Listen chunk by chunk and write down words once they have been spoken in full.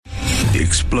The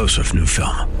explosive new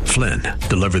film, Flynn,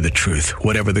 deliver the truth,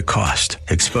 whatever the cost.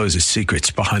 Exposes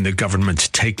secrets behind the government's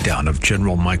takedown of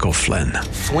General Michael Flynn.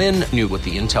 Flynn knew what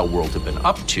the intel world had been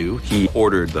up to. He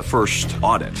ordered the first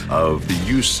audit of the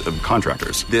use of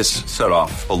contractors. This set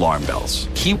off alarm bells.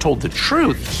 He told the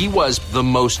truth. He was the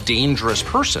most dangerous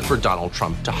person for Donald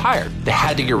Trump to hire. They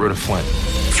had to get rid of Flynn.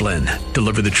 Flynn,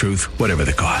 deliver the truth, whatever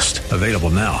the cost. Available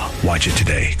now. Watch it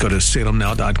today. Go to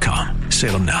salemnow.com.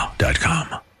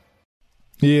 salemnow.com.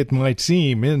 It might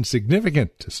seem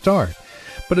insignificant to start,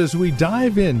 but as we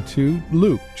dive into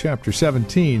Luke chapter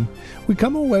 17, we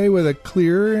come away with a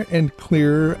clearer and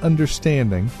clearer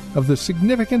understanding of the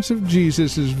significance of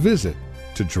Jesus' visit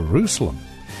to Jerusalem.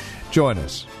 Join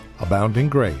us. Abounding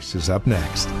Grace is up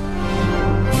next.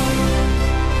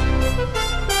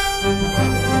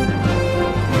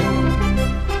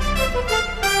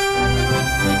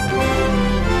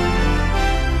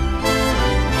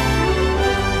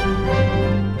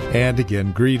 And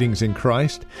again, greetings in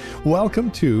Christ. Welcome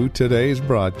to today's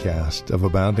broadcast of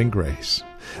Abounding Grace,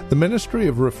 the ministry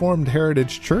of Reformed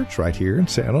Heritage Church right here in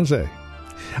San Jose.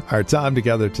 Our time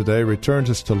together today returns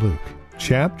us to Luke.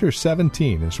 Chapter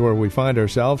 17 is where we find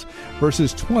ourselves,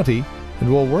 verses 20,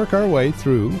 and we'll work our way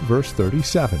through verse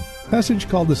 37, a passage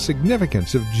called The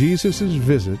Significance of Jesus'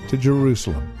 Visit to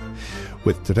Jerusalem.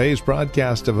 With today's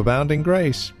broadcast of Abounding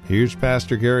Grace, here's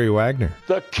Pastor Gary Wagner.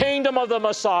 The kingdom of the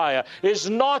Messiah is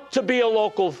not to be a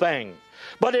local thing,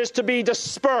 but is to be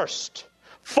dispersed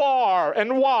far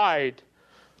and wide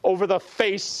over the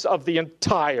face of the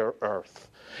entire earth.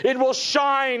 It will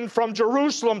shine from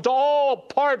Jerusalem to all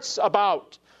parts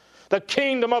about. The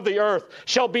kingdom of the earth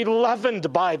shall be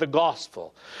leavened by the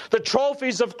gospel. The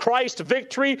trophies of Christ's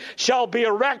victory shall be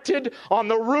erected on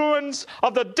the ruins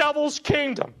of the devil's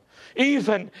kingdom,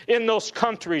 even in those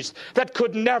countries that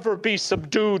could never be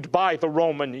subdued by the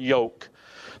Roman yoke.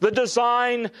 The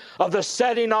design of the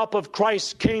setting up of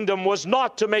Christ's kingdom was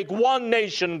not to make one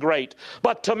nation great,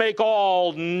 but to make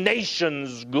all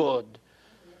nations good.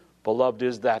 Beloved,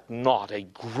 is that not a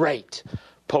great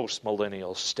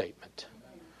post-millennial statement?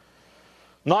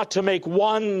 Not to make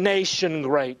one nation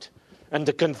great and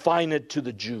to confine it to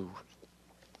the Jew.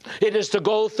 It is to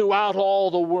go throughout all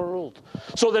the world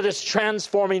so that its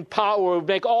transforming power will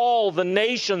make all the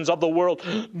nations of the world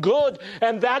good.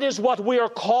 And that is what we are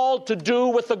called to do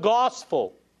with the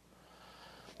gospel.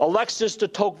 Alexis de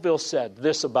Tocqueville said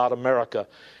this about America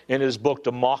in his book,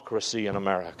 Democracy in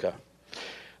America.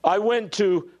 I went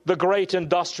to the great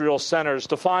industrial centers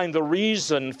to find the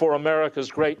reason for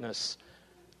America's greatness,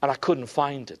 and I couldn't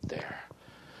find it there.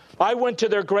 I went to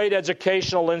their great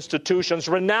educational institutions,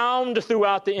 renowned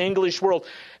throughout the English world,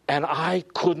 and I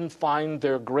couldn't find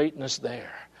their greatness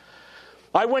there.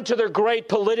 I went to their great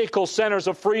political centers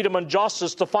of freedom and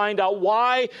justice to find out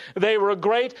why they were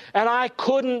great, and I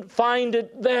couldn't find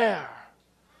it there.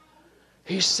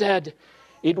 He said,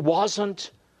 it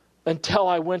wasn't until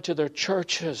I went to their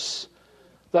churches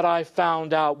that I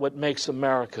found out what makes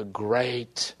America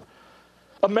great.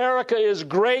 America is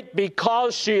great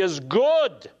because she is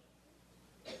good.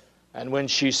 And when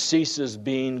she ceases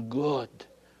being good,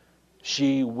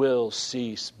 she will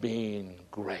cease being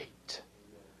great.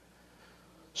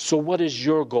 So what is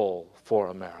your goal for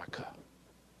America?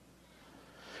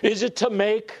 Is it to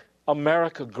make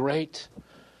America great?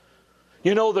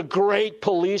 You know, the great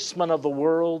policeman of the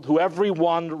world, who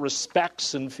everyone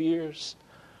respects and fears?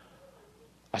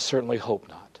 I certainly hope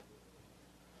not.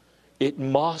 It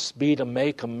must be to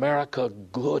make America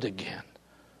good again.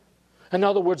 In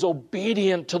other words,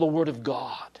 obedient to the Word of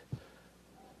God.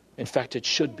 In fact, it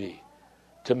should be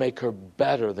to make her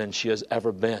better than she has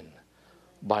ever been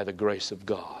by the grace of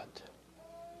God.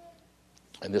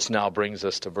 And this now brings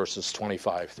us to verses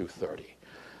 25 through 30.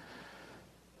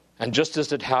 And just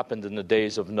as it happened in the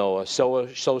days of Noah, so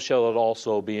shall it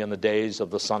also be in the days of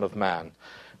the Son of Man.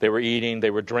 They were eating,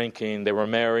 they were drinking, they were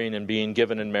marrying and being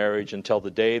given in marriage until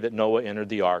the day that Noah entered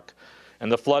the ark.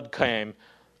 And the flood came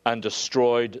and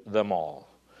destroyed them all.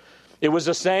 It was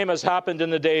the same as happened in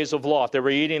the days of Lot. They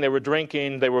were eating, they were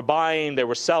drinking, they were buying, they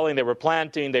were selling, they were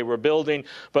planting, they were building.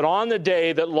 But on the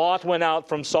day that Lot went out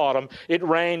from Sodom, it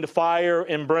rained fire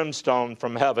and brimstone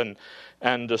from heaven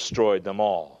and destroyed them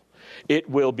all. It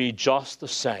will be just the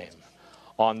same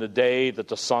on the day that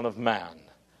the Son of Man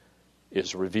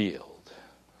is revealed.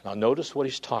 Now notice what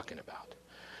he's talking about.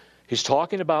 He's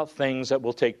talking about things that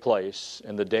will take place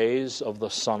in the days of the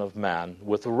Son of Man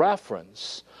with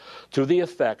reference to the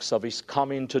effects of his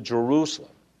coming to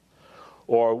Jerusalem.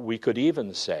 Or we could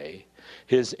even say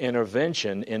his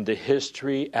intervention into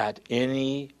history at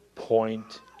any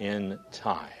point in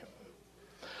time.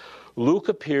 Luke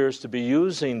appears to be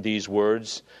using these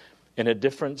words in a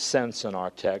different sense in our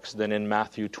text than in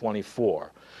Matthew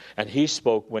 24. And he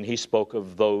spoke when he spoke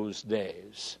of those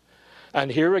days. And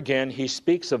here again, he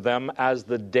speaks of them as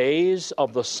the days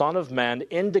of the Son of Man,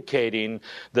 indicating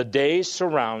the days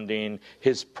surrounding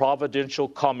his providential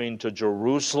coming to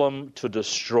Jerusalem to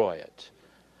destroy it,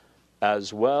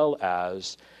 as well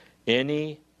as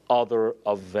any other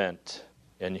event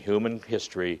in human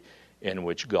history in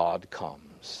which God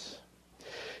comes.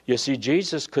 You see,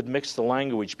 Jesus could mix the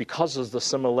language because of the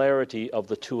similarity of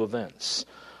the two events.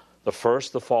 The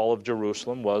first, the fall of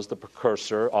Jerusalem, was the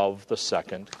precursor of the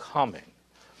second coming.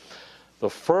 The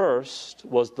first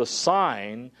was the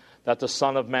sign that the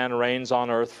Son of Man reigns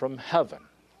on earth from heaven.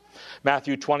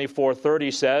 Matthew 24:30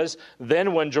 says,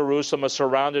 "Then when Jerusalem is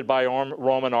surrounded by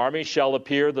Roman armies, shall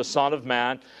appear the Son of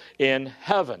Man in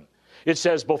heaven." It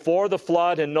says, before the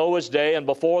flood in Noah's day and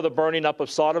before the burning up of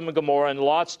Sodom and Gomorrah in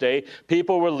Lot's day,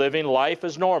 people were living life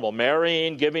as normal,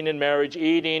 marrying, giving in marriage,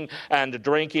 eating and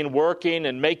drinking, working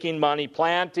and making money,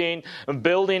 planting and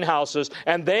building houses,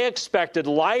 and they expected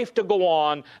life to go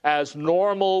on as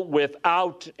normal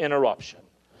without interruption.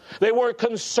 They weren't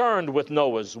concerned with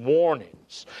Noah's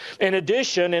warnings. In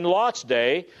addition, in Lot's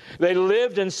day, they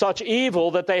lived in such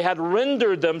evil that they had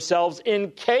rendered themselves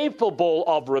incapable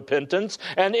of repentance,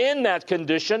 and in that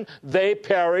condition, they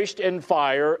perished in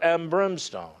fire and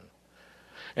brimstone.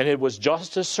 And it was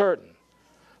just as certain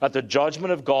that the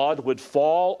judgment of God would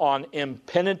fall on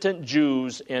impenitent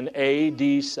Jews in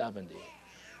AD 70.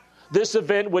 This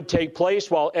event would take place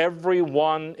while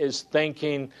everyone is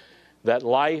thinking that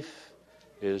life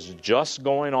is just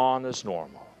going on as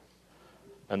normal.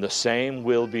 And the same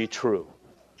will be true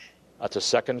at the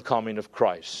second coming of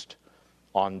Christ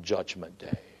on Judgment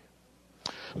Day.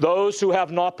 Those who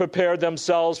have not prepared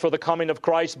themselves for the coming of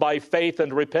Christ by faith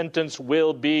and repentance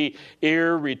will be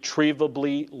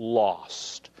irretrievably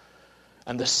lost.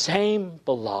 And the same,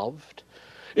 beloved,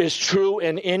 is true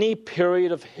in any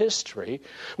period of history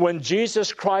when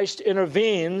Jesus Christ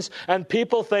intervenes and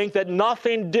people think that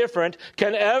nothing different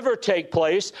can ever take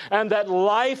place and that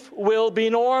life will be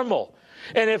normal.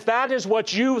 And if that is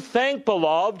what you think,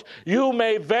 beloved, you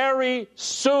may very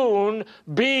soon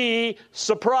be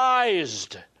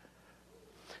surprised.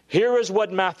 Here is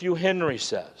what Matthew Henry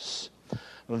says.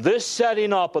 This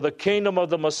setting up of the kingdom of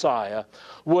the Messiah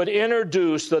would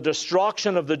introduce the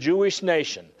destruction of the Jewish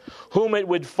nation, whom it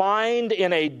would find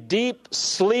in a deep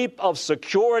sleep of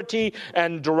security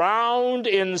and drowned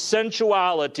in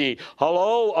sensuality.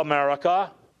 Hello,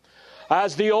 America.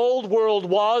 As the old world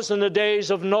was in the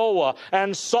days of Noah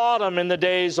and Sodom in the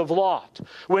days of Lot.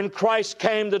 When Christ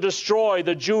came to destroy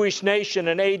the Jewish nation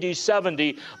in AD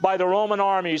 70 by the Roman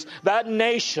armies, that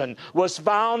nation was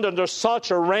found under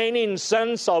such a reigning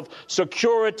sense of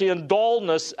security and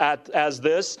dullness as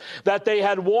this, that they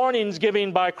had warnings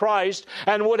given by Christ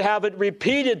and would have it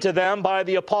repeated to them by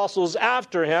the apostles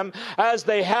after him, as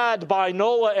they had by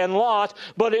Noah and Lot,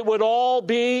 but it would all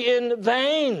be in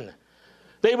vain.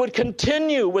 They would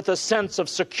continue with a sense of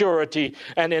security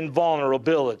and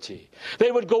invulnerability.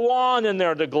 They would go on in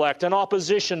their neglect and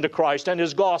opposition to Christ and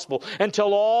his gospel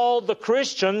until all the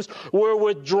Christians were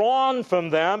withdrawn from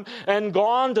them and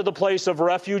gone to the place of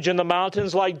refuge in the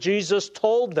mountains like Jesus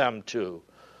told them to.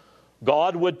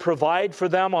 God would provide for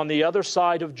them on the other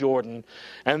side of Jordan,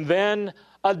 and then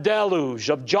a deluge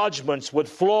of judgments would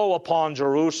flow upon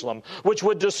Jerusalem, which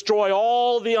would destroy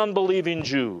all the unbelieving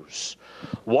Jews.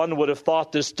 One would have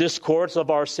thought this discourse of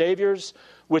our Savior's,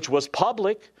 which was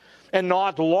public and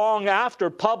not long after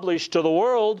published to the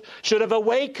world, should have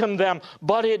awakened them,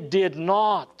 but it did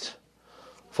not.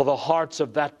 For the hearts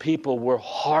of that people were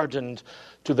hardened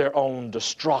to their own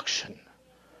destruction.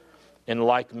 In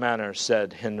like manner,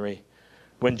 said Henry,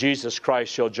 when Jesus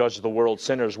Christ shall judge the world,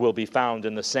 sinners will be found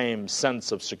in the same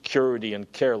sense of security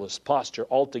and careless posture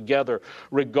altogether,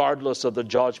 regardless of the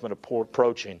judgment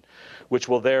approaching, which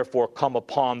will therefore come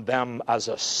upon them as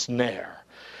a snare.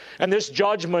 And this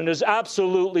judgment is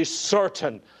absolutely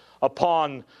certain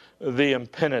upon the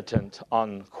impenitent,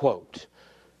 unquote.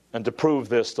 And to prove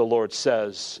this, the Lord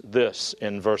says this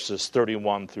in verses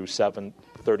 31 through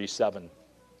 37.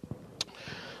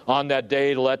 On that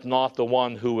day, let not the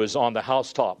one who is on the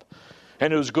housetop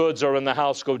and whose goods are in the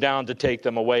house go down to take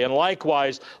them away. And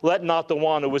likewise, let not the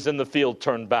one who is in the field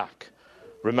turn back.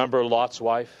 Remember Lot's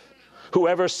wife?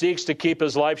 Whoever seeks to keep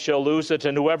his life shall lose it,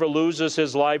 and whoever loses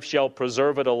his life shall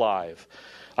preserve it alive.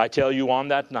 I tell you, on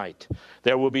that night,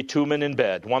 there will be two men in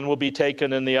bed. One will be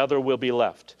taken and the other will be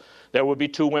left. There will be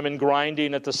two women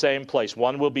grinding at the same place.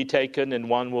 One will be taken and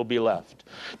one will be left.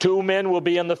 Two men will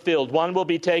be in the field. One will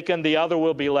be taken, the other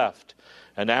will be left.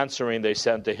 And answering, they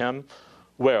said to him,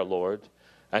 Where, Lord?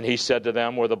 And he said to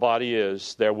them, where the body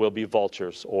is, there will be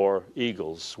vultures, or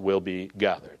eagles will be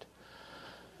gathered.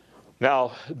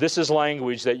 Now, this is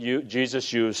language that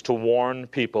Jesus used to warn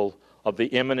people of the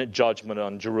imminent judgment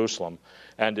on Jerusalem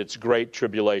and its great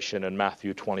tribulation in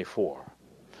Matthew 24.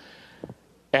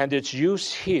 And its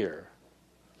use here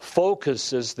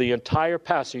focuses the entire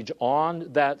passage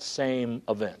on that same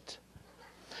event.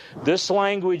 This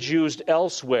language used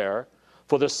elsewhere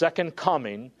for the second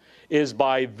coming is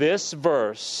by this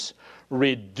verse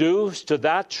reduced to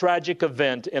that tragic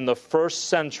event in the first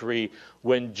century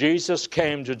when Jesus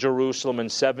came to Jerusalem in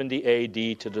 70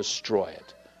 A.D. to destroy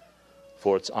it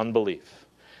for its unbelief.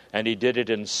 And he did it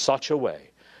in such a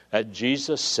way that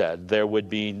Jesus said there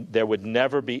would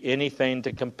never be anything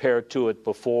to compare to it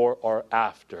before or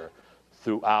after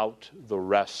throughout the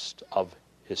rest of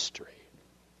history.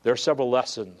 There are several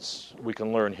lessons we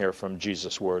can learn here from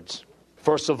Jesus' words.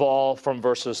 First of all, from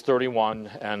verses 31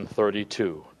 and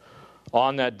 32.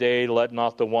 On that day, let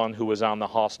not the one who is on the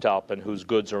housetop and whose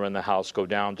goods are in the house go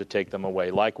down to take them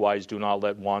away. Likewise, do not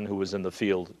let one who is in the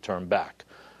field turn back.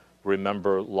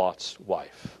 Remember Lot's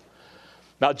wife.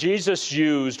 Now, Jesus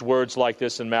used words like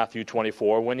this in Matthew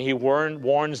 24 when he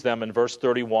warns them in verse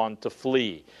 31 to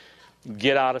flee,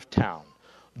 get out of town.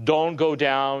 Don't go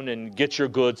down and get your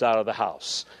goods out of the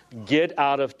house. Get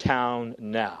out of town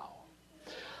now.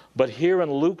 But here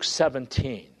in Luke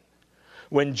 17,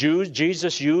 when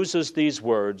Jesus uses these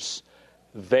words,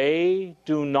 they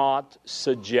do not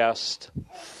suggest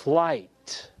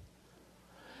flight.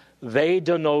 They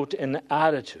denote an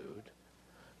attitude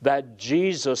that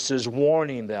Jesus is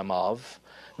warning them of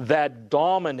that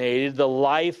dominated the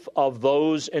life of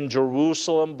those in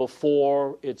Jerusalem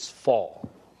before its fall.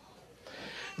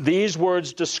 These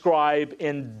words describe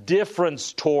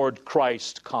indifference toward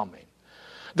Christ's coming.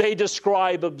 They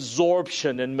describe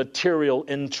absorption in material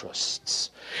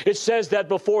interests. It says that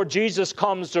before Jesus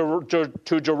comes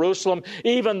to Jerusalem,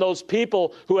 even those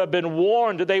people who have been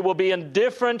warned, they will be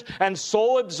indifferent and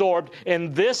so absorbed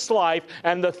in this life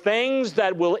and the things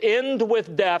that will end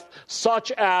with death,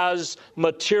 such as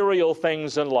material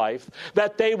things in life,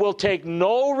 that they will take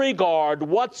no regard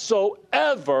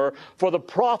whatsoever for the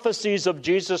prophecies of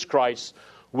Jesus Christ,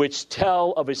 which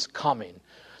tell of his coming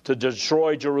to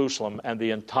destroy Jerusalem and the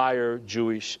entire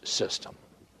Jewish system.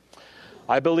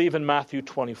 I believe in Matthew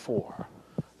 24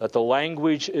 that the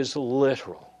language is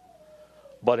literal,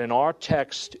 but in our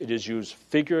text it is used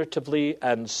figuratively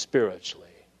and spiritually.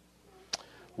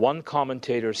 One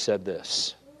commentator said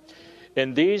this: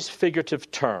 in these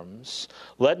figurative terms,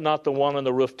 let not the one on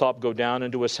the rooftop go down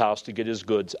into his house to get his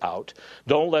goods out.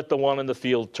 Don't let the one in the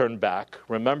field turn back.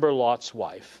 Remember Lot's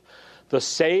wife. The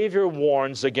Savior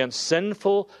warns against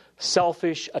sinful,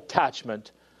 selfish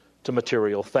attachment to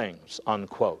material things,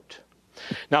 unquote.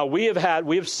 Now, we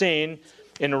have seen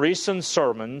in recent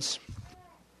sermons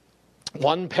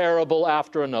one parable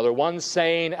after another, one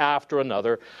saying after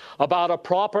another about a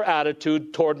proper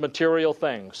attitude toward material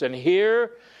things. And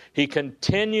here he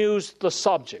continues the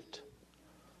subject.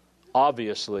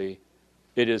 Obviously,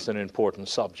 it is an important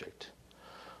subject.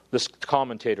 This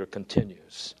commentator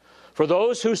continues. For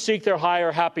those who seek their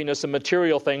higher happiness in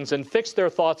material things and fix their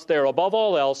thoughts there above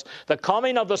all else, the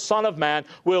coming of the Son of Man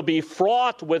will be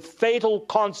fraught with fatal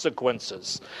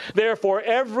consequences. Therefore,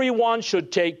 everyone should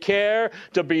take care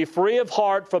to be free of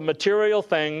heart from material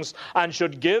things and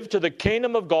should give to the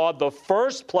kingdom of God the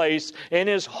first place in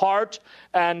his heart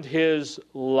and his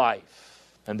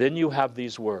life. And then you have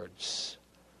these words: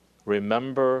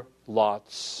 remember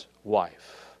Lot's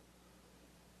wife.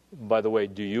 By the way,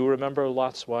 do you remember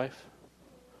Lot's wife?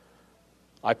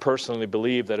 I personally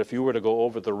believe that if you were to go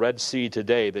over the Red Sea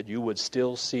today, that you would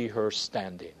still see her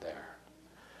standing there.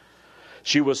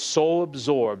 She was so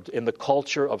absorbed in the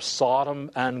culture of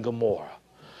Sodom and Gomorrah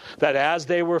that as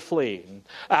they were fleeing,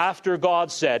 after God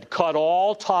said, cut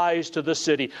all ties to the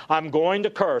city, I'm going to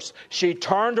curse, she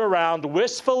turned around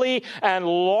wistfully and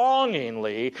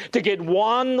longingly to get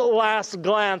one last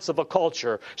glance of a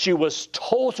culture she was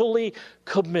totally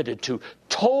committed to,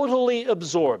 totally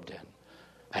absorbed in,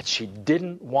 that she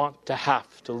didn't want to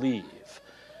have to leave.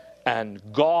 And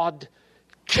God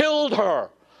killed her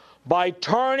by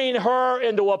turning her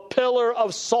into a pillar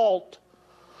of salt.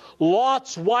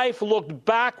 Lot's wife looked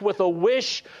back with a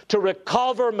wish to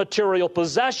recover material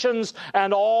possessions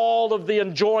and all of the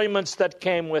enjoyments that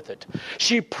came with it.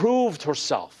 She proved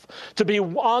herself to be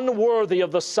unworthy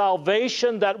of the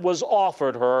salvation that was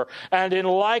offered her, and in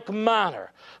like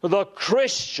manner, the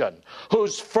Christian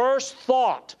whose first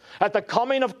thought at the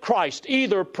coming of Christ,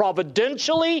 either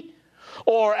providentially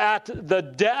or at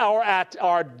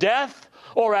our death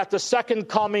or at the second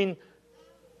coming,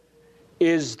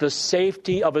 is the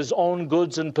safety of his own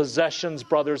goods and possessions,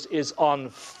 brothers, is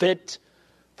unfit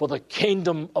for the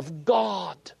kingdom of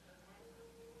God.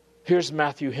 Here's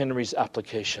Matthew Henry's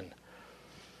application.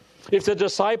 If the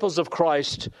disciples of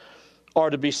Christ are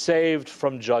to be saved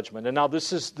from judgment, and now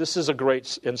this is a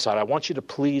great insight. I want you to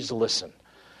please listen.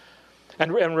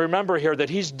 And remember here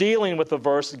that he's dealing with the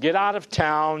verse, get out of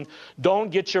town, don't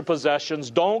get your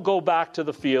possessions, don't go back to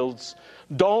the fields,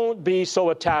 don't be so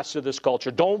attached to this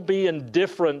culture, don't be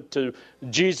indifferent to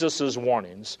Jesus'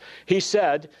 warnings. He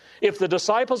said, if the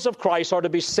disciples of Christ are to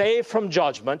be saved from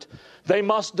judgment, they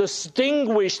must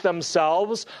distinguish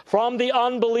themselves from the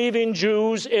unbelieving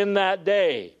Jews in that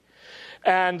day.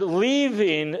 And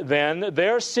leaving then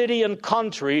their city and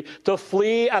country to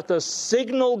flee at the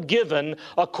signal given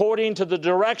according to the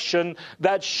direction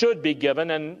that should be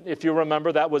given. And if you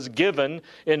remember, that was given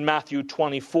in Matthew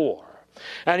 24.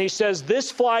 And he says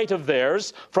this flight of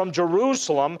theirs from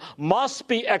Jerusalem must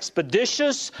be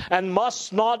expeditious and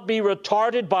must not be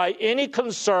retarded by any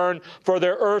concern for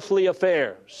their earthly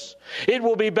affairs. It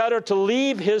will be better to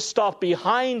leave his stuff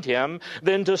behind him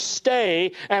than to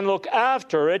stay and look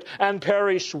after it and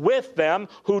perish with them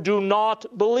who do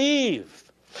not believe.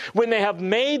 When they have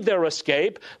made their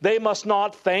escape, they must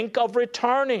not think of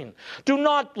returning. Do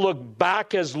not look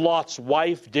back as Lot's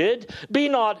wife did. Be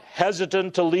not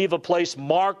hesitant to leave a place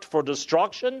marked for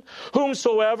destruction.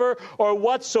 Whomsoever or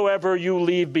whatsoever you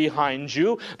leave behind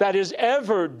you, that is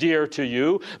ever dear to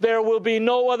you, there will be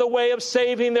no other way of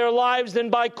saving their lives than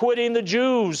by quitting the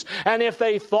Jews. And if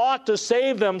they thought to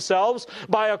save themselves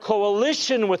by a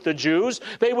coalition with the Jews,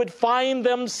 they would find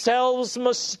themselves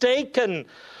mistaken.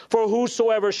 For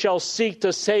whosoever shall seek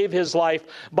to save his life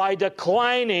by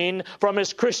declining from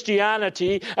his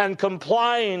Christianity and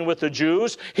complying with the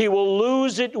Jews, he will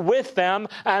lose it with them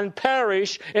and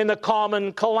perish in the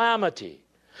common calamity.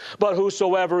 But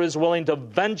whosoever is willing to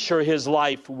venture his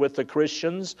life with the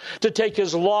Christians, to take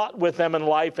his lot with them in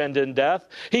life and in death,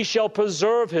 he shall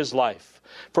preserve his life,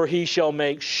 for he shall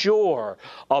make sure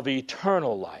of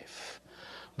eternal life.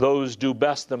 Those do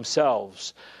best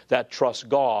themselves that trust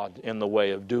God in the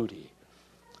way of duty."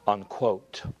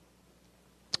 Unquote.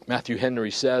 Matthew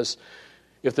Henry says,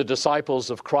 if the disciples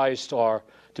of Christ are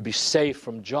to be safe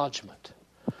from judgment,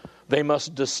 they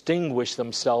must distinguish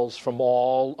themselves from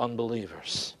all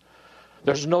unbelievers.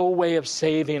 There's no way of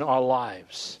saving our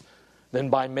lives than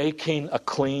by making a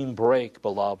clean break,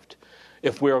 beloved,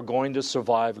 if we are going to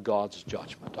survive God's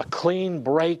judgment. A clean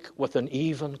break with an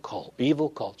evil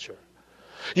culture.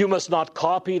 You must not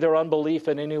copy their unbelief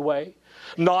in any way,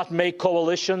 not make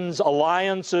coalitions,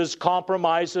 alliances,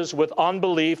 compromises with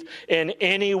unbelief in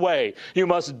any way. You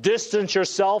must distance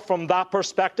yourself from that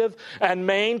perspective and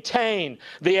maintain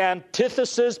the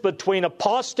antithesis between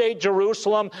apostate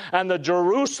Jerusalem and the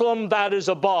Jerusalem that is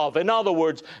above. In other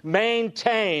words,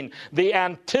 maintain the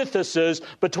antithesis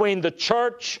between the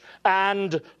church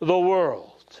and the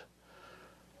world.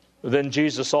 Then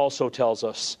Jesus also tells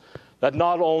us that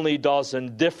not only does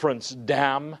indifference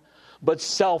damn, but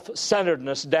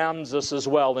self-centeredness damns us as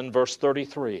well in verse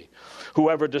 33.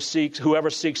 Whoever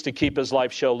seeks to keep his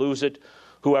life shall lose it.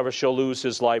 Whoever shall lose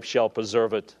his life shall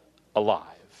preserve it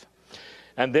alive.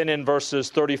 And then in verses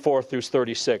 34 through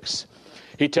 36,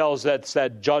 he tells us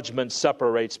that judgment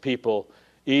separates people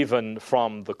even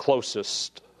from the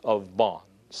closest of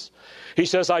bonds. He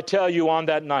says, I tell you, on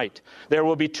that night there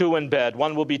will be two in bed.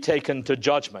 One will be taken to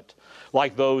judgment,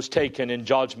 like those taken in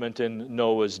judgment in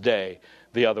Noah's day.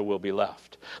 The other will be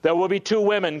left. There will be two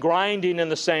women grinding in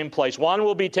the same place. One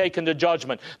will be taken to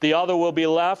judgment. The other will be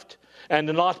left and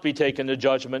not be taken to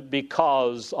judgment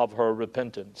because of her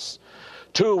repentance.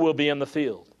 Two will be in the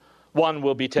field. One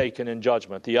will be taken in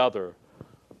judgment. The other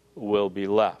will be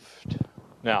left.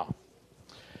 Now,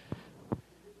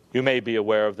 you may be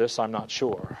aware of this. I'm not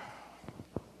sure.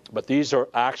 But these are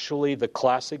actually the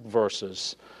classic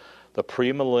verses the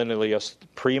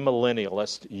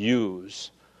premillennialists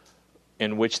use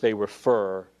in which they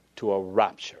refer to a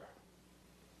rapture.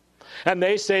 And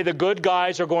they say the good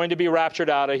guys are going to be raptured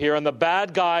out of here and the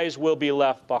bad guys will be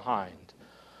left behind.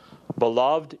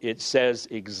 Beloved, it says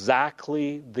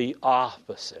exactly the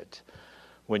opposite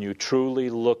when you truly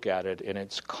look at it in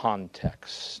its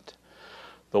context.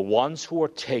 The ones who are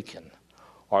taken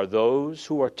are those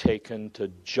who are taken to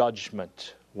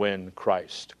judgment when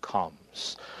Christ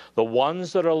comes. The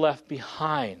ones that are left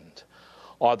behind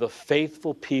are the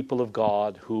faithful people of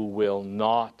God who will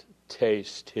not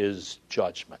taste his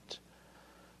judgment.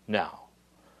 Now,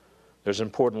 there's an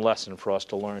important lesson for us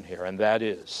to learn here, and that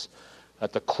is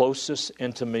that the closest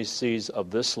intimacies of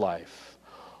this life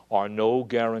are no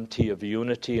guarantee of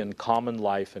unity and common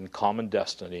life and common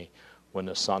destiny when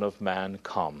the Son of Man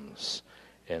comes,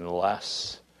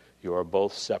 unless you are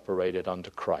both separated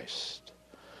unto Christ.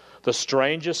 The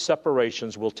strangest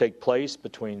separations will take place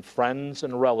between friends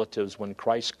and relatives when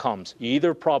Christ comes,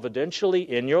 either providentially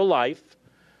in your life,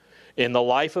 in the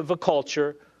life of a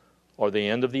culture, or the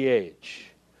end of the age.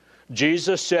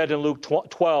 Jesus said in Luke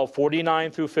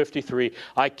 12:49 through 53,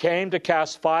 I came to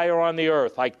cast fire on the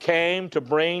earth. I came to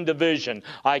bring division.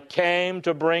 I came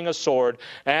to bring a sword.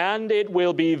 And it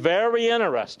will be very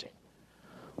interesting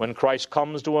when Christ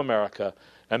comes to America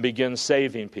and begins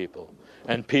saving people.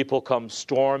 And people come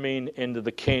storming into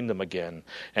the kingdom again.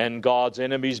 And God's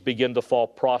enemies begin to fall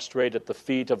prostrate at the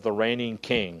feet of the reigning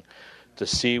king, to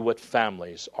see what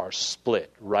families are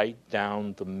split right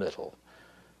down the middle,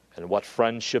 and what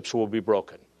friendships will be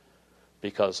broken,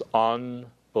 because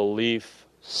unbelief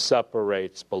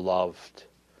separates, beloved,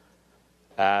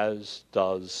 as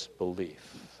does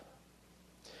belief.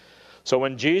 So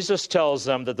when Jesus tells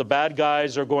them that the bad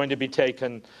guys are going to be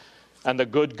taken and the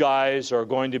good guys are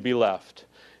going to be left,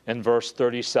 in verse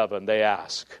 37 they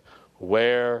ask,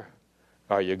 where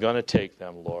are you going to take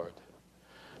them, Lord?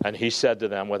 And he said to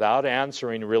them, without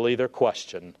answering really their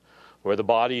question, where the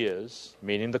body is,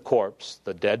 meaning the corpse,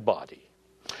 the dead body,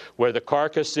 where the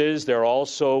carcass is, there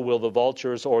also will the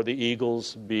vultures or the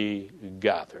eagles be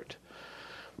gathered.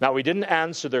 Now, he didn't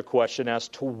answer their question as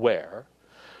to where,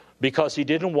 because he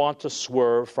didn't want to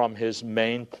swerve from his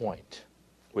main point,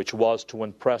 which was to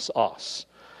impress us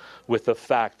with the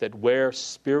fact that where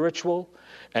spiritual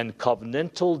and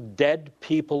covenantal dead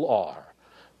people are,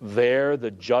 there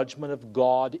the judgment of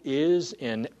God is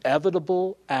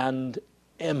inevitable and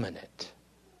imminent.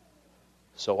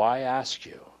 So I ask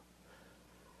you,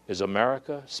 is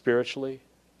America spiritually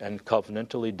and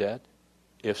covenantally dead?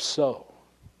 If so,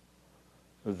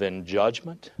 then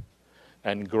judgment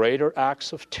and greater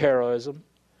acts of terrorism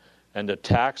and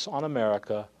attacks on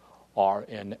America are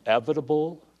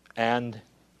inevitable and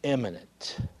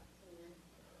imminent.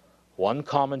 One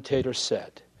commentator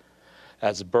said,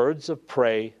 as birds of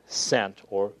prey scent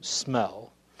or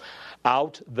smell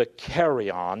out the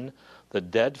carrion, the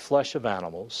dead flesh of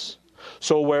animals,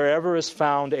 so wherever is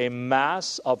found a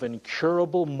mass of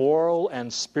incurable moral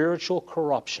and spiritual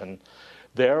corruption,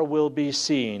 there will be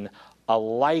seen a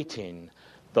lighting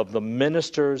of the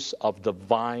ministers of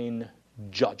divine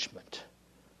judgment.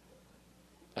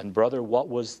 And brother, what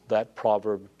was that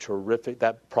proverb terrific?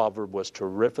 That proverb was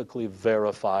terrifically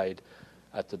verified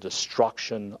at the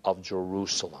destruction of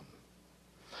Jerusalem.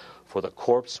 For the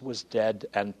corpse was dead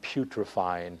and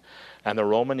putrefying, and the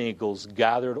Roman eagles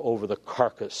gathered over the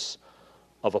carcass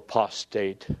of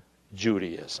apostate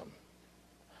Judaism.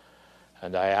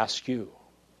 And I ask you,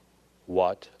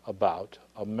 what about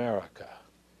America?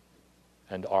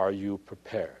 And are you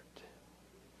prepared?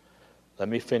 Let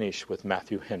me finish with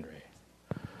Matthew Henry.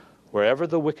 Wherever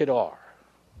the wicked are,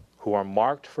 who are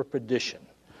marked for perdition,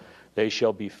 they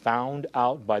shall be found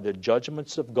out by the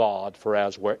judgments of God, for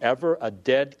as wherever a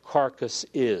dead carcass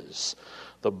is,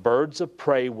 the birds of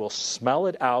prey will smell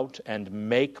it out and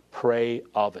make prey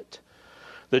of it.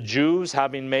 The Jews,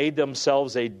 having made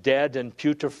themselves a dead and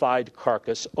putrefied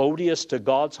carcass, odious to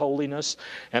God's holiness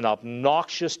and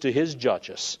obnoxious to his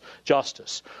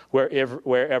justice,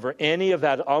 wherever any of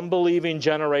that unbelieving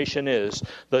generation is,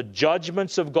 the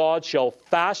judgments of God shall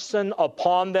fasten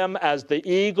upon them as the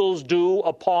eagles do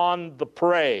upon the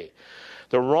prey.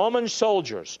 The Roman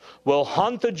soldiers will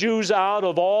hunt the Jews out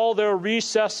of all their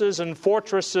recesses and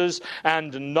fortresses,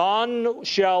 and none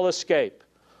shall escape.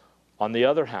 On the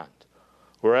other hand,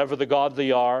 wherever the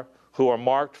godly are, who are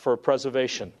marked for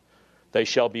preservation, they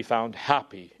shall be found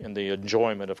happy in the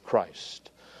enjoyment of Christ.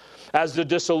 As the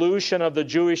dissolution of the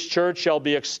Jewish church shall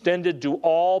be extended to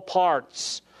all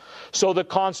parts, so the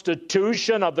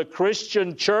constitution of the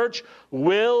Christian church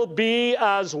will be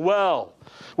as well.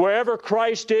 Wherever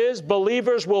Christ is,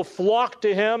 believers will flock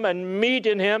to him and meet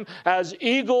in him as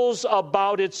eagles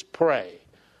about its prey.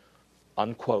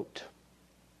 Unquote.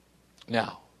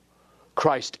 Now,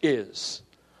 Christ is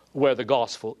where the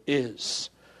gospel is,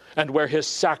 and where his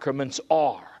sacraments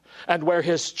are, and where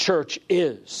his church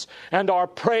is. And our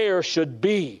prayer should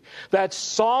be that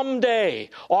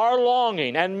someday our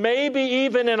longing, and maybe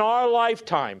even in our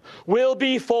lifetime, will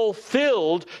be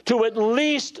fulfilled to at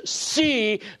least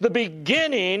see the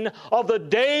beginning of the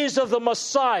days of the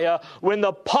Messiah, when the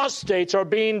apostates are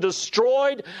being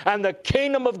destroyed and the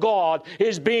kingdom of God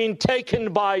is being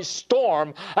taken by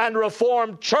storm, and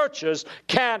Reformed churches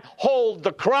can't hold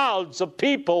the crowds of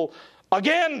people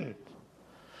again.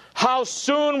 How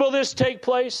soon will this take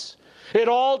place? It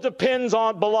all depends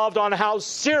on, beloved, on how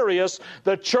serious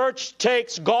the church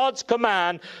takes God's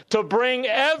command to bring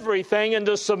everything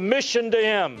into submission to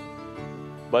Him.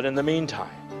 But in the meantime,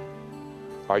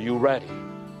 are you ready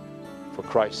for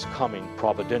Christ's coming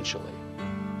providentially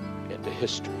into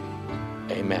history?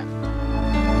 Amen.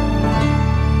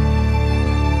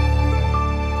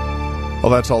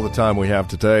 Well, that's all the time we have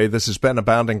today. This has been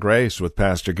Abounding Grace with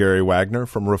Pastor Gary Wagner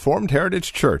from Reformed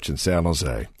Heritage Church in San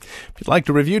Jose. If you'd like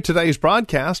to review today's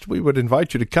broadcast, we would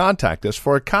invite you to contact us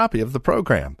for a copy of the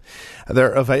program.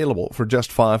 They're available for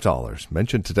just $5.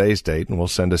 Mention today's date and we'll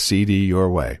send a CD your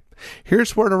way.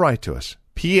 Here's where to write to us.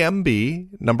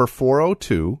 PMB number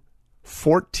 402,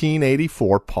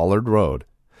 1484 Pollard Road.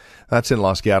 That's in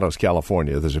Los Gatos,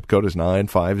 California. The zip code is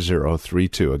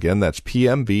 95032. Again, that's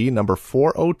PMB number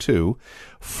 402,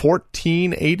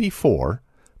 1484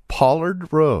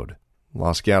 Pollard Road.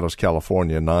 Los Gatos,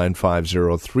 California,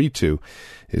 95032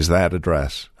 is that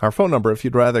address. Our phone number, if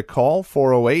you'd rather call,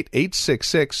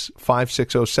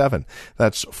 408-866-5607.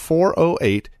 That's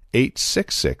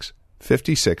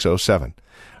 408-866-5607.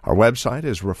 Our website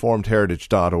is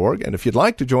reformedheritage.org, and if you'd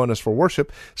like to join us for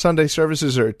worship, Sunday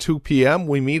services are at 2 p.m.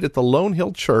 We meet at the Lone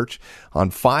Hill Church on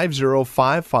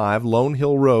 5055 Lone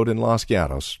Hill Road in Los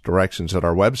Gatos. Directions at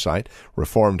our website,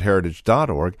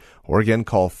 reformedheritage.org, or again,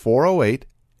 call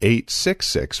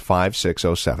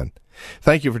 408-866-5607.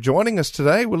 Thank you for joining us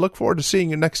today. We look forward to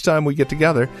seeing you next time we get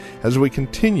together as we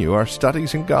continue our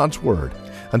studies in God's Word.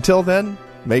 Until then,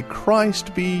 may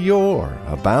Christ be your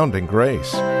abounding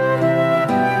grace.